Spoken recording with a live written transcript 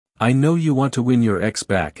I know you want to win your ex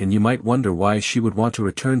back, and you might wonder why she would want to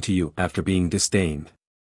return to you after being disdained.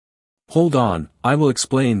 Hold on, I will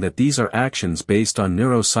explain that these are actions based on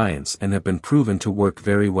neuroscience and have been proven to work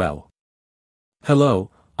very well.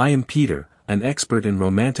 Hello, I am Peter, an expert in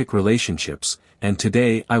romantic relationships, and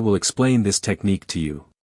today I will explain this technique to you.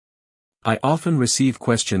 I often receive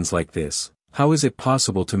questions like this: how is it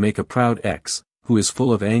possible to make a proud ex, who is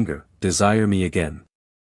full of anger, desire me again?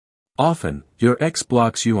 Often, your ex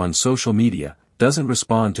blocks you on social media, doesn't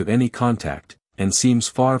respond to any contact, and seems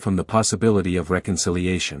far from the possibility of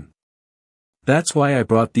reconciliation. That's why I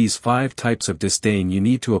brought these 5 types of disdain you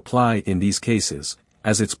need to apply in these cases,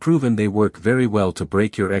 as it's proven they work very well to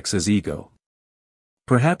break your ex's ego.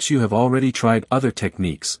 Perhaps you have already tried other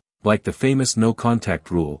techniques, like the famous no-contact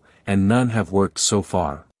rule, and none have worked so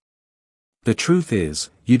far. The truth is,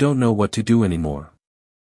 you don't know what to do anymore.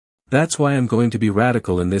 That's why I'm going to be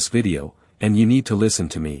radical in this video, and you need to listen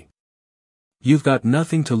to me. You've got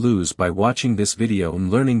nothing to lose by watching this video and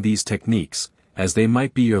learning these techniques, as they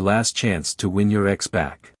might be your last chance to win your ex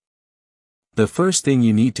back. The first thing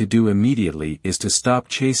you need to do immediately is to stop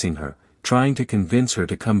chasing her, trying to convince her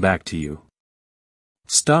to come back to you.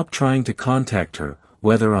 Stop trying to contact her,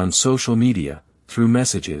 whether on social media, through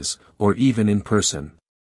messages, or even in person.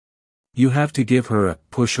 You have to give her a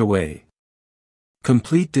push away.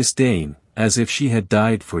 Complete disdain, as if she had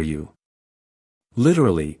died for you.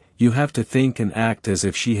 Literally, you have to think and act as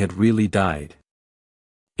if she had really died.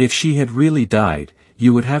 If she had really died,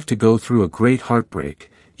 you would have to go through a great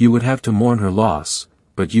heartbreak, you would have to mourn her loss,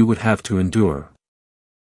 but you would have to endure.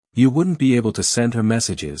 You wouldn't be able to send her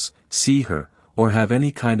messages, see her, or have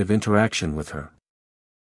any kind of interaction with her.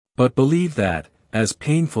 But believe that, as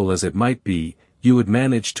painful as it might be, you would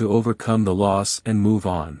manage to overcome the loss and move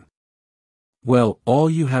on. Well, all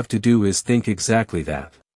you have to do is think exactly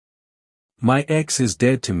that. My ex is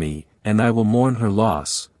dead to me, and I will mourn her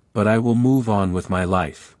loss, but I will move on with my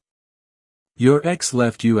life. Your ex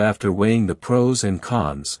left you after weighing the pros and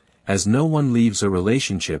cons, as no one leaves a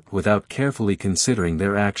relationship without carefully considering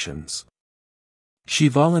their actions. She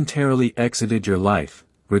voluntarily exited your life,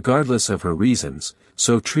 regardless of her reasons,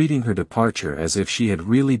 so treating her departure as if she had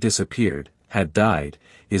really disappeared, had died,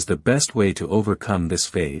 is the best way to overcome this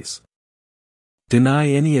phase. Deny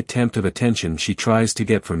any attempt of attention she tries to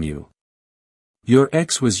get from you. Your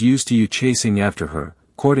ex was used to you chasing after her,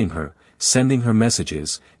 courting her, sending her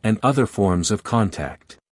messages, and other forms of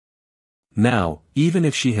contact. Now, even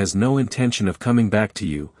if she has no intention of coming back to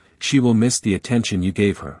you, she will miss the attention you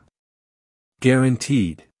gave her.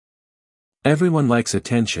 Guaranteed. Everyone likes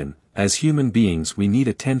attention. As human beings we need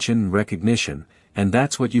attention and recognition, and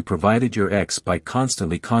that's what you provided your ex by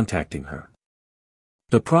constantly contacting her.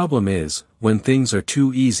 The problem is, when things are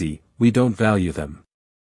too easy, we don't value them.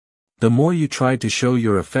 The more you tried to show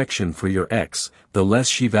your affection for your ex, the less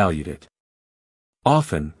she valued it.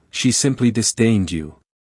 Often, she simply disdained you.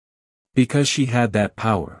 Because she had that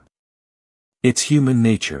power. It's human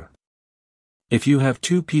nature. If you have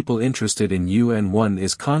 2 people interested in you and one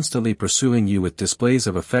is constantly pursuing you with displays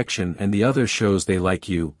of affection and the other shows they like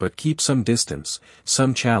you but keep some distance,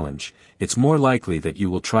 some challenge, it's more likely that you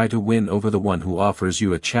will try to win over the one who offers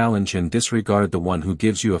you a challenge and disregard the one who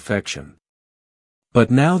gives you affection.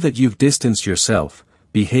 But now that you've distanced yourself,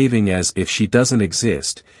 behaving as if she doesn't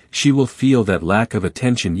exist, she will feel that lack of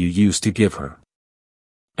attention you used to give her.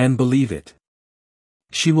 And believe it.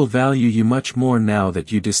 She will value you much more now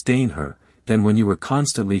that you disdain her, than when you were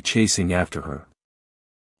constantly chasing after her.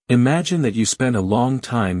 Imagine that you spent a long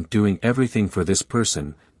time doing everything for this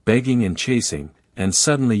person, begging and chasing, and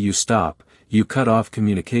suddenly you stop, you cut off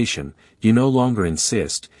communication, you no longer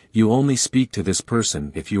insist, you only speak to this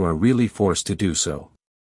person if you are really forced to do so.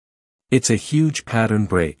 It's a huge pattern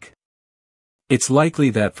break. It's likely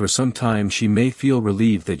that for some time she may feel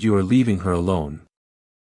relieved that you are leaving her alone.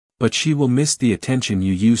 But she will miss the attention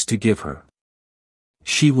you used to give her.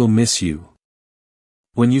 She will miss you.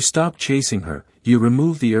 When you stop chasing her, you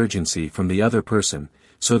remove the urgency from the other person,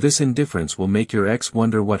 so this indifference will make your ex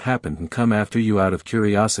wonder what happened and come after you out of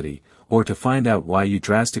curiosity, or to find out why you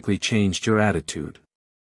drastically changed your attitude.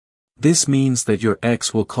 This means that your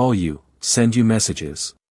ex will call you, send you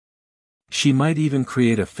messages. She might even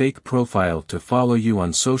create a fake profile to follow you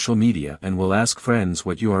on social media and will ask friends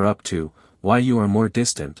what you are up to, why you are more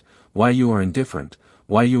distant, why you are indifferent,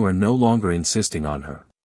 why you are no longer insisting on her.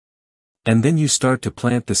 And then you start to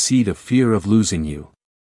plant the seed of fear of losing you.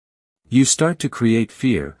 You start to create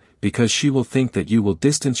fear, because she will think that you will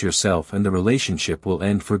distance yourself and the relationship will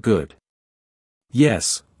end for good.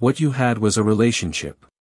 Yes, what you had was a relationship.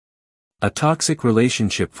 A toxic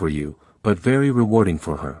relationship for you, but very rewarding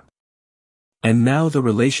for her. And now the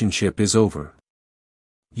relationship is over.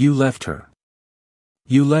 You left her.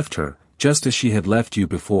 You left her, just as she had left you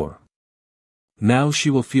before. Now she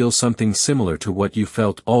will feel something similar to what you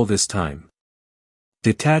felt all this time.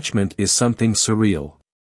 Detachment is something surreal.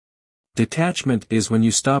 Detachment is when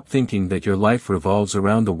you stop thinking that your life revolves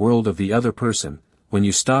around the world of the other person, when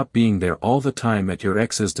you stop being there all the time at your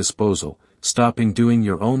ex's disposal, stopping doing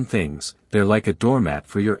your own things, they're like a doormat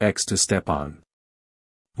for your ex to step on.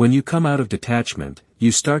 When you come out of detachment,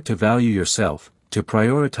 you start to value yourself, to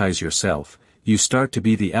prioritize yourself, you start to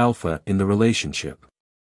be the alpha in the relationship.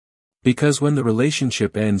 Because when the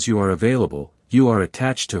relationship ends you are available, you are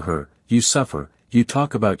attached to her, you suffer, you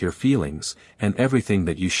talk about your feelings, and everything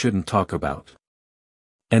that you shouldn't talk about.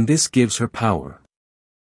 And this gives her power.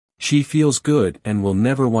 She feels good and will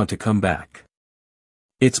never want to come back.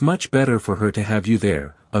 It's much better for her to have you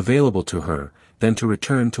there, available to her, than to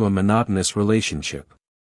return to a monotonous relationship.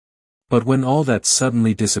 But when all that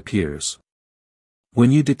suddenly disappears,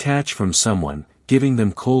 when you detach from someone, giving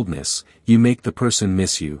them coldness, you make the person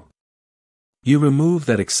miss you. You remove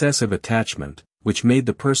that excessive attachment, which made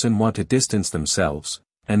the person want to distance themselves,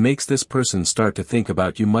 and makes this person start to think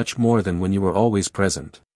about you much more than when you were always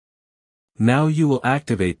present. Now you will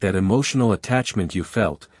activate that emotional attachment you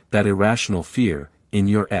felt, that irrational fear, in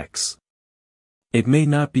your ex. It may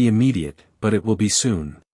not be immediate, but it will be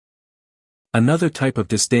soon. Another type of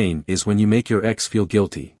disdain is when you make your ex feel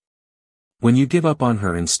guilty. When you give up on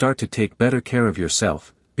her and start to take better care of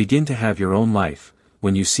yourself, begin to have your own life,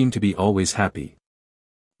 when you seem to be always happy.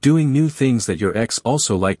 Doing new things that your ex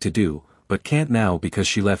also liked to do, but can't now because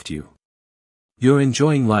she left you. You're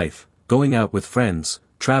enjoying life, going out with friends,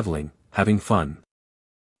 traveling, having fun.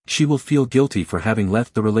 She will feel guilty for having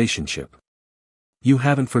left the relationship. You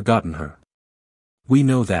haven't forgotten her. We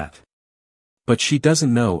know that. But she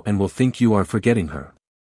doesn't know and will think you are forgetting her.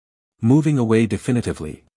 Moving away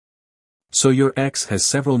definitively. So your ex has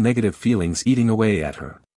several negative feelings eating away at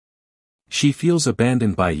her. She feels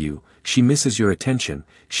abandoned by you, she misses your attention,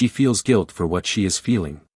 she feels guilt for what she is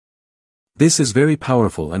feeling. This is very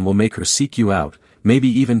powerful and will make her seek you out, maybe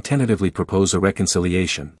even tentatively propose a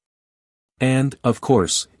reconciliation. And, of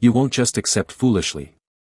course, you won't just accept foolishly.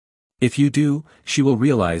 If you do, she will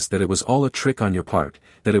realize that it was all a trick on your part,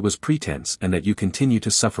 that it was pretense and that you continue to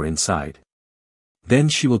suffer inside. Then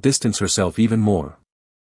she will distance herself even more.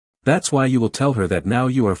 That's why you will tell her that now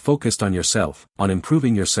you are focused on yourself, on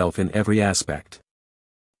improving yourself in every aspect.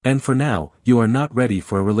 And for now, you are not ready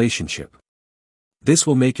for a relationship. This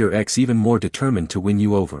will make your ex even more determined to win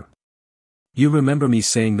you over. You remember me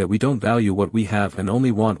saying that we don't value what we have and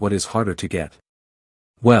only want what is harder to get.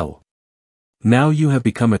 Well, now you have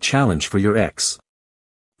become a challenge for your ex.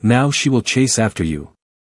 Now she will chase after you.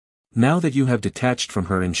 Now that you have detached from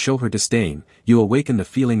her and show her disdain, you awaken the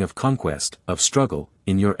feeling of conquest, of struggle,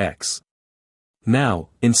 in your ex. Now,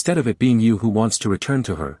 instead of it being you who wants to return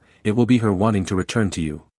to her, it will be her wanting to return to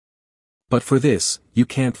you. But for this, you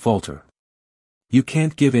can't falter. You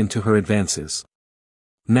can't give in to her advances.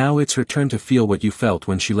 Now it's her turn to feel what you felt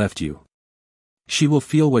when she left you. She will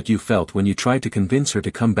feel what you felt when you tried to convince her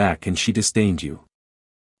to come back and she disdained you.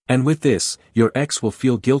 And with this, your ex will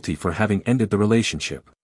feel guilty for having ended the relationship.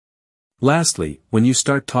 Lastly, when you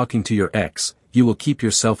start talking to your ex, you will keep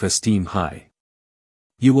your self-esteem high.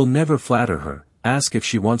 You will never flatter her, ask if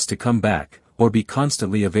she wants to come back, or be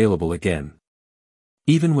constantly available again.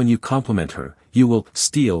 Even when you compliment her, you will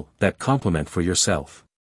steal that compliment for yourself.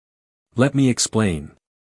 Let me explain.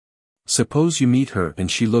 Suppose you meet her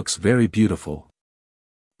and she looks very beautiful.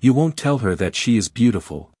 You won't tell her that she is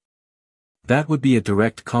beautiful. That would be a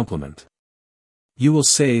direct compliment. You will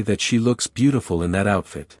say that she looks beautiful in that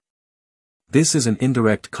outfit. This is an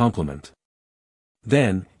indirect compliment.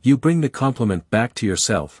 Then, you bring the compliment back to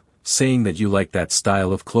yourself, saying that you like that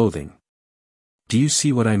style of clothing. Do you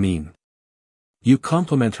see what I mean? You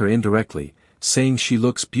compliment her indirectly, saying she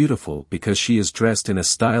looks beautiful because she is dressed in a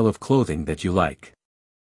style of clothing that you like.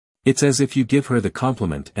 It's as if you give her the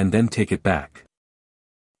compliment and then take it back.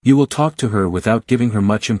 You will talk to her without giving her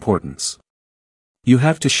much importance. You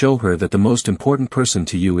have to show her that the most important person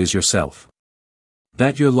to you is yourself.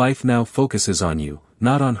 That your life now focuses on you,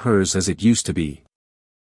 not on hers as it used to be.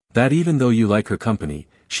 That even though you like her company,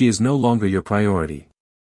 she is no longer your priority.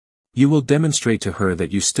 You will demonstrate to her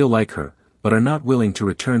that you still like her, but are not willing to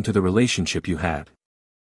return to the relationship you had.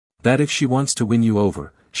 That if she wants to win you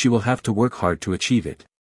over, she will have to work hard to achieve it.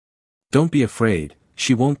 Don't be afraid,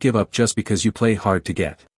 she won't give up just because you play hard to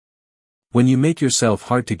get. When you make yourself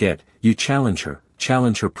hard to get, you challenge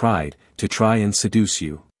her pride, to try and seduce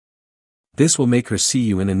you. This will make her see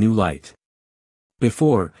you in a new light.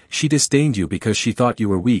 Before, she disdained you because she thought you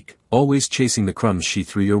were weak, always chasing the crumbs she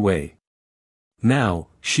threw your way. Now,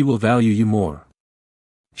 she will value you more.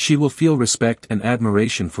 She will feel respect and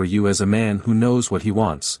admiration for you as a man who knows what he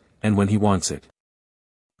wants, and when he wants it.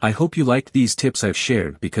 I hope you liked these tips I've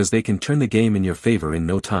shared because they can turn the game in your favor in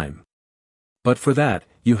no time. But for that,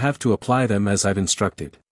 you have to apply them as I've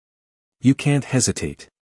instructed. You can't hesitate.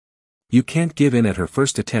 You can't give in at her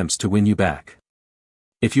first attempts to win you back.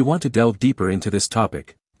 If you want to delve deeper into this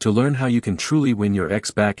topic, to learn how you can truly win your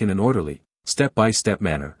ex back in an orderly, step-by-step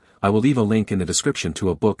manner, I will leave a link in the description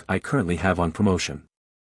to a book I currently have on promotion.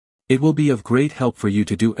 It will be of great help for you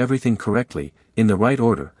to do everything correctly, in the right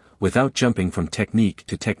order, without jumping from technique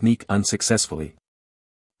to technique unsuccessfully.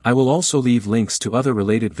 I will also leave links to other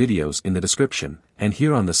related videos in the description, and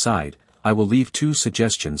here on the side, I will leave 2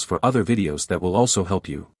 suggestions for other videos that will also help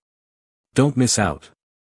you. Don't miss out.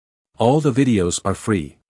 All the videos are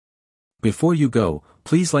free. Before you go,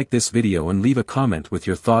 please like this video and leave a comment with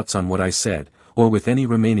your thoughts on what I said, or with any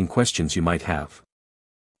remaining questions you might have.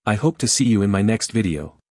 I hope to see you in my next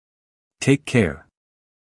video. Take care.